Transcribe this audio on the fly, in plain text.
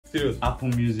Serious? Apple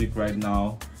Music right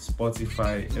now,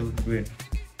 Spotify, everywhere.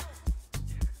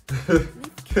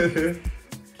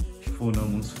 Phone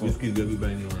almost full. WIZKID will be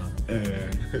buying you now.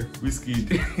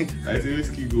 WIZKID. I say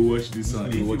WIZKID go watch this one.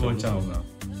 If you watch out now.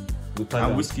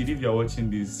 And WIZKID, if you're watching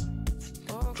this,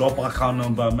 drop account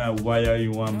number, man, wire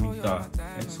you 1 meter.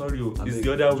 I'm sorry, it's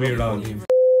the other way around.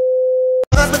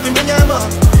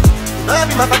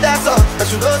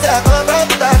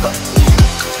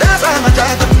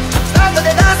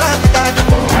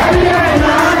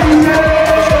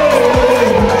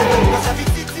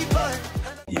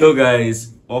 Yo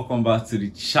guys, welcome back to the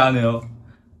channel.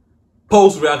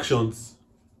 Post reactions.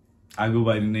 I go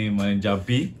by the name Manager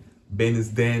B. Ben is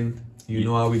den. You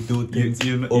know how we do things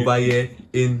over here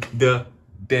in the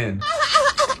den.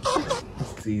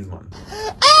 Please, man.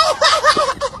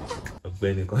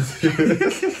 Ben,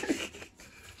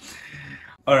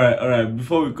 Alright,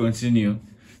 before we continue,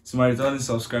 to my returning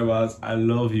subscribers, I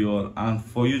love you all, and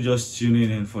for you just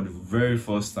tuning in for the very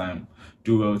first time,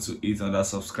 do well to hit on that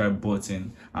subscribe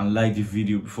button and like the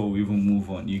video before we even move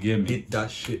on. You get me? hit that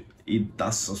shit. Hit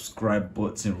that subscribe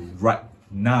button right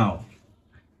now.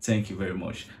 Thank you very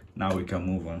much. Now we can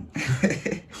move on.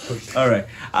 Alright,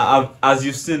 as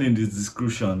you've seen in the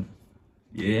description,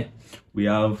 yeah, we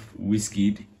have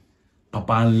WIZKID,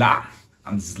 Papanla,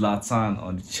 and ZLATAN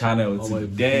on the channel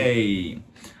today.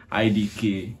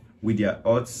 IDK with their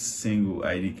hot single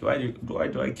IDK. Why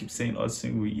do I keep saying hot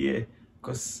single? Yeah,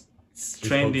 because it's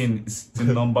trending. It's the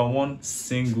number one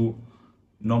single,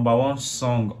 number one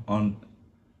song on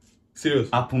Serious?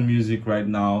 Apple Music right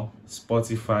now,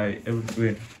 Spotify,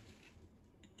 everywhere.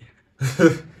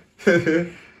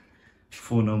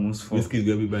 Phone almost full. WIZKID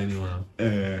will be buying you now.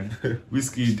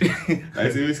 WIZKID. I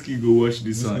say WIZKID go watch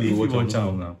this one. If you watch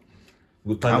out now.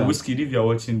 And WIZKID, if you're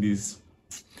watching this,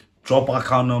 drop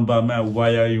account number, man,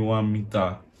 wire you 1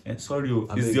 meter. Sorry,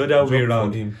 it's the other way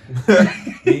around.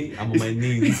 Me, I'm on my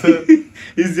knees.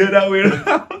 It's the other way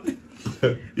around.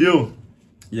 Yo,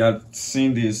 you're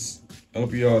seeing this. I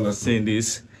hope you all are seeing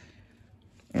this.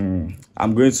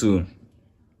 I'm going to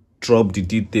drop the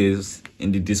details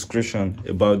in the description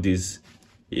about this.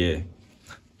 Yeah.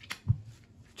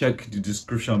 Check the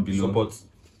description below. Support.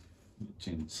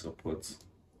 Change support.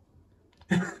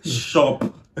 Shop.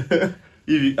 If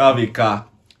you have a car,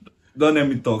 don't let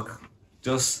me talk.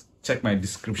 Just check my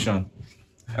description.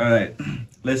 Alright,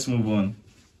 let's move on.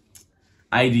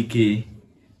 IDK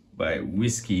by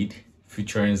WIZKID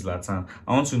featuring ZLATAN.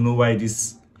 I want to know why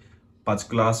this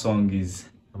particular song is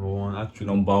Number one, actually.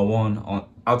 number one on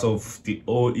out of the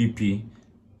whole EP.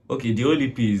 Okay, the whole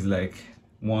EP is like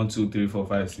 1, 2, 3, 4,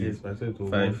 5, 6, Yes, I said to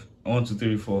 5. 1, 2,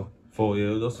 3, 4. 4,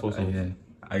 yeah, just 4 songs. Yeah,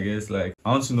 I guess like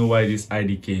I want to know why this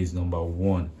IDK is number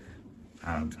one,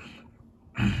 and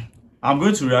I'm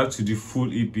going to react to the full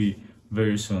EP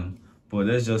very soon. But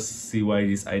let's just see why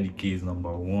this IDK is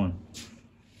number one.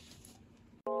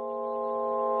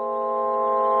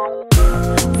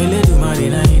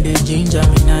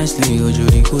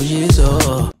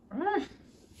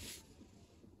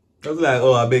 Just like,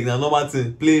 oh, I beg now, normal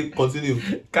thing. Play, continue.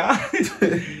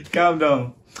 Calm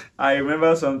down. I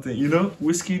remember something. You know,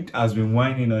 WIZKID has been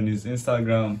whining on his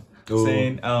Instagram,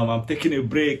 saying, I'm taking a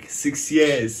break, 6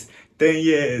 years, 10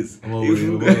 years.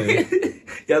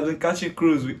 He has been catching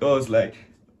cruise with us, like,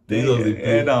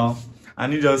 head down,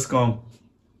 and he just come.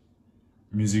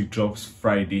 Music drops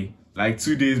Friday, like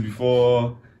 2 days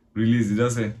before release. He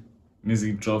just said,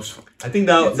 music drops. I think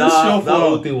that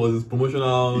whole thing was his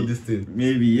promotional this thing.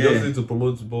 Maybe, yeah. He just need to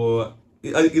promote, but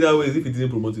either way, if he didn't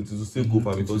promote it, it will still go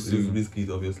far because it's WIZKID,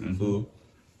 obviously. So,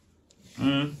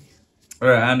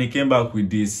 alright, and he came back with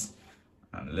this,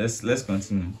 and let's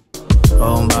continue.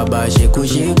 Oh, Baba, sheko,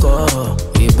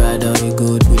 we better be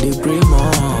good with the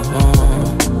primo.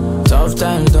 Tough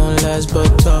times don't last,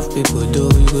 but tough people do.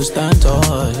 You go stand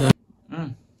tall.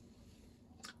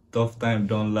 Tough time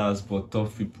don't last, but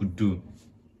tough people do.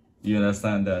 You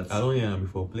understand that? I don't hear him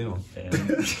before. Play on.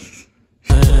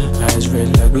 Eyes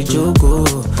red like we jogo.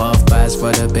 Puff pass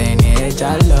for the pain, edge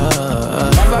I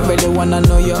love. Never really wanna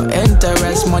know your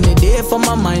interest. Money there for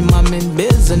my mind, I'm in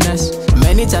business.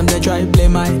 Many times they try to play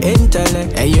my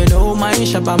intellect. And you know my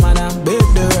shopper man, I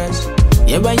build the rest.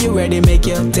 Yeah, when you ready, make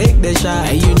you take the shot.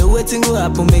 And you know what thing will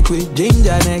happen, make we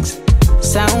ginger next.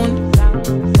 Sound.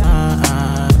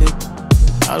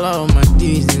 I love my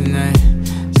D's tonight.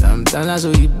 Sometimes that's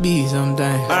what you be,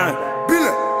 sometimes.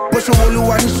 Potion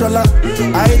Oluwa ni Shola.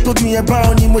 Aye told me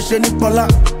about ni mo se ni Pola.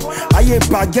 Aye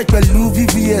baguette pẹ̀lú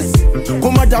VVS. Kó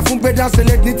má dà fún gbẹ̀dá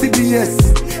select ní TBS.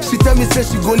 She tell me say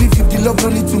she go leave if the love no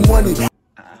lead to money.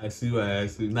 I see why I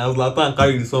see. Now Zlatan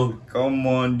carry the song. Come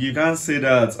on, you can't say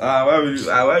that.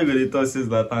 Why you gonna talk say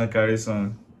Zlatan carry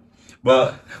song?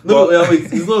 But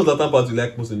wait, it's not Zlatan part you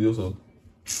like most in your song.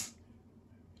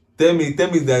 Tell me there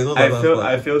is not Zlatan part.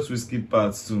 I felt WIZKID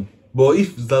parts too. But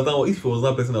if it was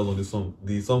that person that was on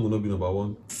the song will not be number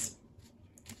one.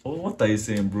 Oh, what are you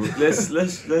saying, bro? Let's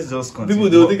just continue.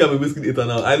 People don't think I'm a WIZKID hater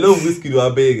now. I love WIZKID, I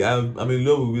beg. I'm in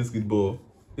love with WIZKID, but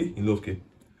in love, okay.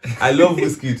 I love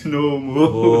WIZKID. No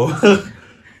more.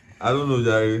 I don't know,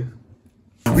 Jerry.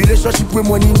 Relationship with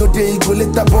money no day, it go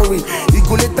later boring. It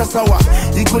go later sour,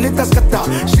 it go later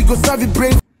scatter. She go serve it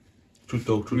brain. True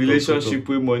talk. Relationship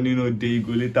with money no day, it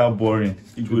go later boring.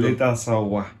 It go later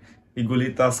sour. It go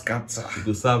later scatter. She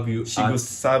go serve you. She go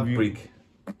serve you. Break.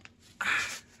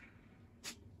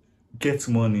 Get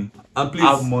money. And please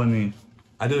have money.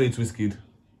 I don't hate WIZKID.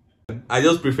 I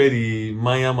just prefer the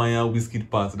Maya WIZKID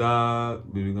part. That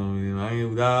baby gone,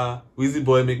 that Wizzy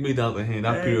boy make me dance ahead.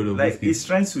 That period of like WIZKID. he's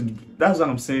trying to. That's what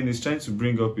I'm saying. He's trying to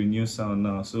bring up a new sound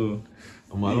now. So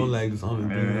I don't like the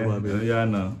sound. Yeah,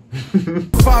 no.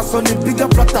 Fast on the bigger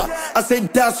platter. I say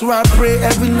that's why I pray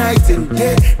every night and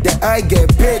day that I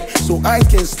get paid so I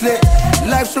can slay.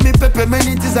 Life show me pepper,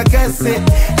 many things I can't say.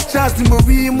 Chance the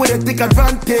movie more they take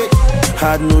advantage.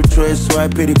 Had no choice, so I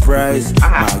pay the price.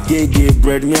 My gay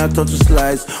bread, me I thought to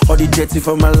slice. All the dirty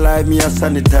for my life, me I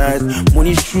sanitize.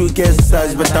 Money true, get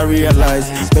size, better realize.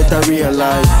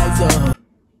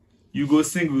 You go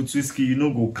sing with WIZKID, you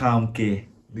no go calm care.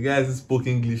 The guys spoke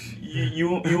English.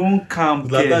 You won't calm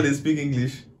care. Zlatan they speak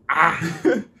English.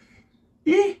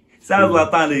 Yeah.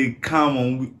 Zlatan they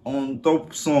calm on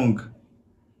top song.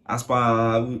 As per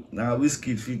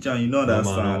WIZKID feature, you know that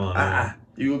sound.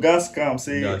 You guys calm,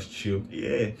 say guys chill.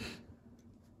 Yeah.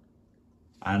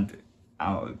 And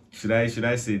should I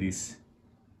say this?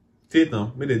 Say it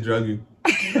now. May they drag you.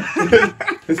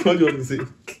 That's what you want to say.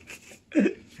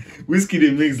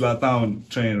 WIZKID makes Zlatan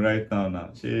trend right now.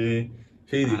 Shady.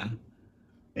 And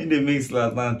they make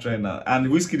Zlatan trend now. And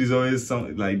WIZKID is always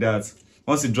something like that.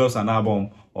 Once he drops an album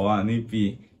or an EP,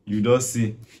 you just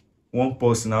see one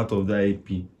person out of that EP.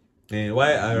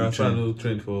 Why Arasa no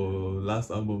trend for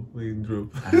last album when he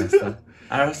dropped?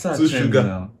 Arasa Too trend sugar.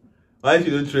 now. Why she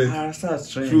don't trend? Arasa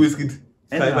trend. True WIZKID.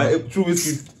 True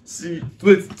WIZKID. See,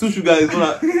 wait, Too Sugar is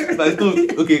not. It's not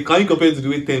okay. Can you compare it to the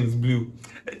way Thames Blue?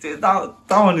 That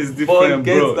one is different,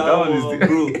 bro. That one is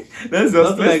different.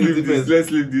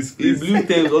 Let's leave this. He blew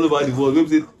Thames all over the world. We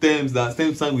say Thames that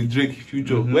same song with Drake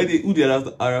Future. Who the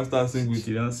Arasta sing with?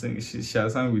 She don't sing. She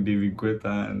sang with David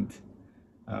Guetta and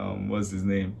what's his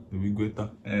name? David Guetta.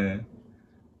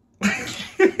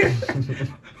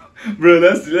 Bro,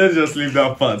 let's just leave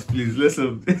that part, please. Let's.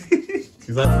 And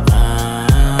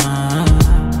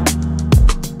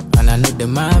I know the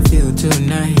man feel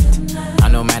tonight. I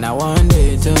know man I want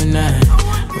it tonight.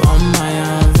 Want my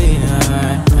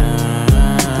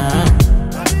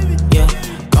yeah,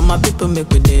 come my people make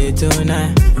we day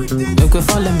tonight. Make we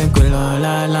follow, make we all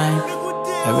line.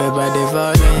 Everybody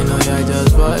falling, know you're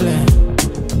just falling.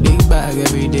 Big bag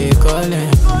every day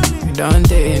calling. We don't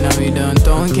take, now we don't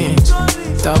talking.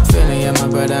 Stop feeling, yeah my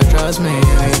brother, trust me.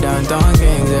 We don't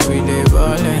talking, every day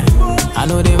balling. I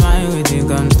know they mind when they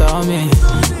come stop me.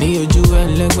 Me, you jewel,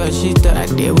 look what she thought. I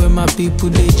did with my people,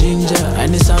 they ginger.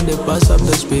 And the sound they pass up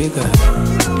the speaker.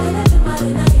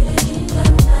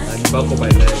 And back up my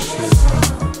legs.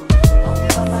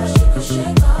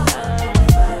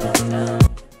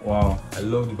 Wow. I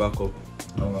love the backup.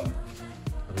 Oh, wow.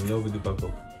 I'm in love with the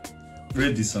backup.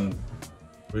 Rate the song.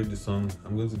 Rate the song.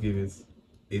 I'm going to give it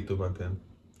 8 over 10.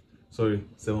 Sorry,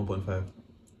 7.5.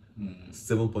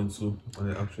 7.2 on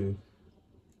the actual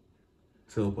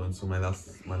 7.2. My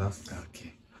last.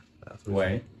 Okay.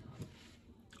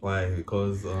 Why?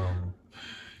 Because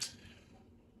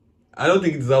I don't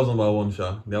think it deserves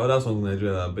 #1. There are other songs in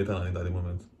Nigeria that are better than it at the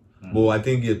moment. But I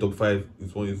think top 5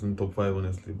 is in top 5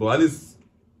 honestly. But at least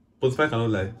Spotify cannot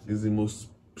lie. It's the most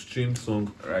streamed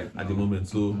song at the moment.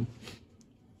 So,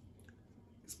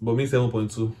 but me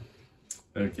 7.2.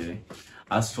 Okay.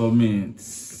 As for me,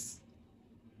 it's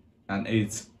an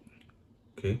 8.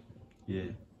 Okay.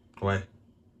 Yeah. Why?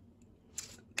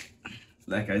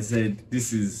 Like I said,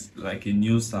 this is like a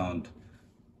new sound.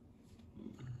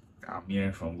 I'm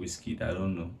hearing from WIZKID. I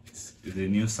don't know. It's a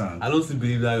new sound. I don't still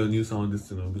believe that your new sound is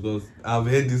because I've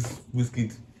heard this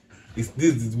WIZKID. This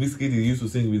is WIZKID he used to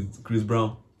sing with Chris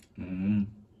Brown.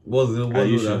 What's that song?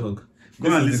 Go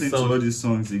and listen to all these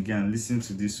songs again. Listen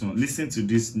to this one. Listen to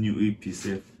this new EP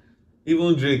set.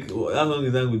 Even Drake, that song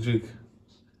is done with Drake.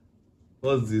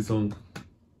 What's the song?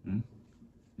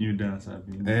 New Dance, I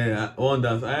mean. One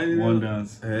Dance. One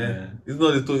Dance. Yeah. It's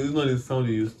not the sound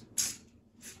you used.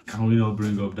 Can we not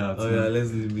bring up that? Oh yeah,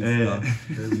 let's leave it.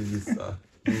 Let's leave it.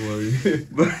 Don't worry.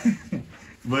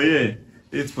 but yeah,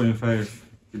 8.5.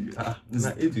 It's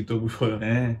not 8 you talk before.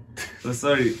 So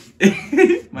sorry.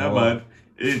 My bad.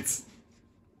 8.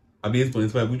 I mean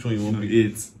 8.5. Which one you want?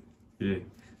 8. Yeah.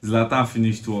 ZLATAN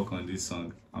finished work on this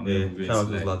song. Shout out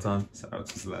to ZLATAN. Shout out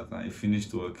to ZLATAN. He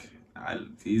finished work.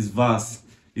 His verse,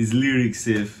 his lyrics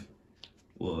safe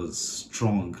was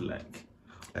strong, like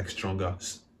stronger.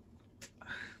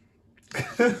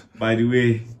 By the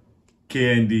way,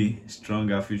 KND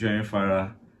Stronger featuring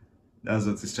Farah. That's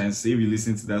what he's trying to say. If you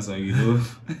listen to that song, you know,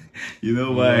 you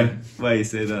know why he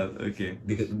said that. Okay,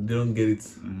 they don't get it.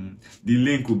 The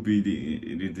link will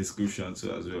be in the description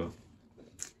too as well.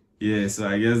 Yeah, so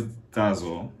I guess that's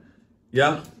all.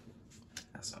 Yeah.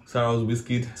 Shout out to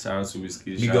WIZKID. Shout out to WIZKID.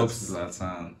 Big Shout out ups. to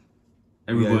ZLATAN.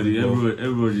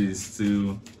 Everybody is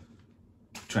still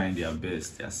trying their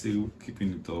best. They're still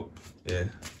keeping it up. Yeah.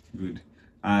 Good.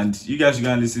 And you guys should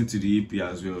go and listen to the EP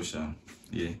as well, Sha.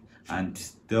 Yeah. And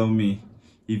tell me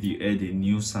if you heard a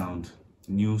new sounds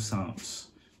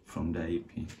from the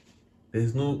EP.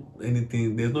 There's no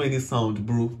any sound,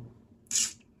 bro.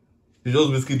 It's just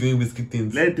WIZKID doing WIZKID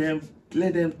things. Let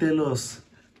them tell us.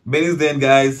 Benny's Den,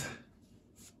 guys.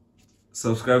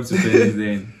 Subscribe to Benny's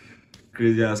Den.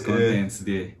 Crazy ass contents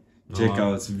there. Check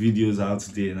out videos out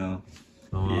there now.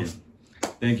 Yeah.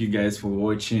 Thank you guys for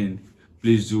watching.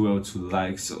 Please do well to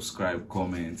like, subscribe,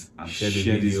 comment, and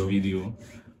share this video.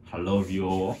 I love you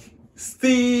all.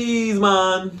 Steez,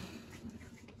 man.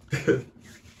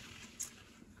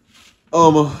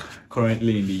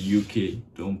 Currently in the UK,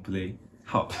 don't play.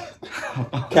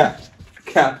 Cap.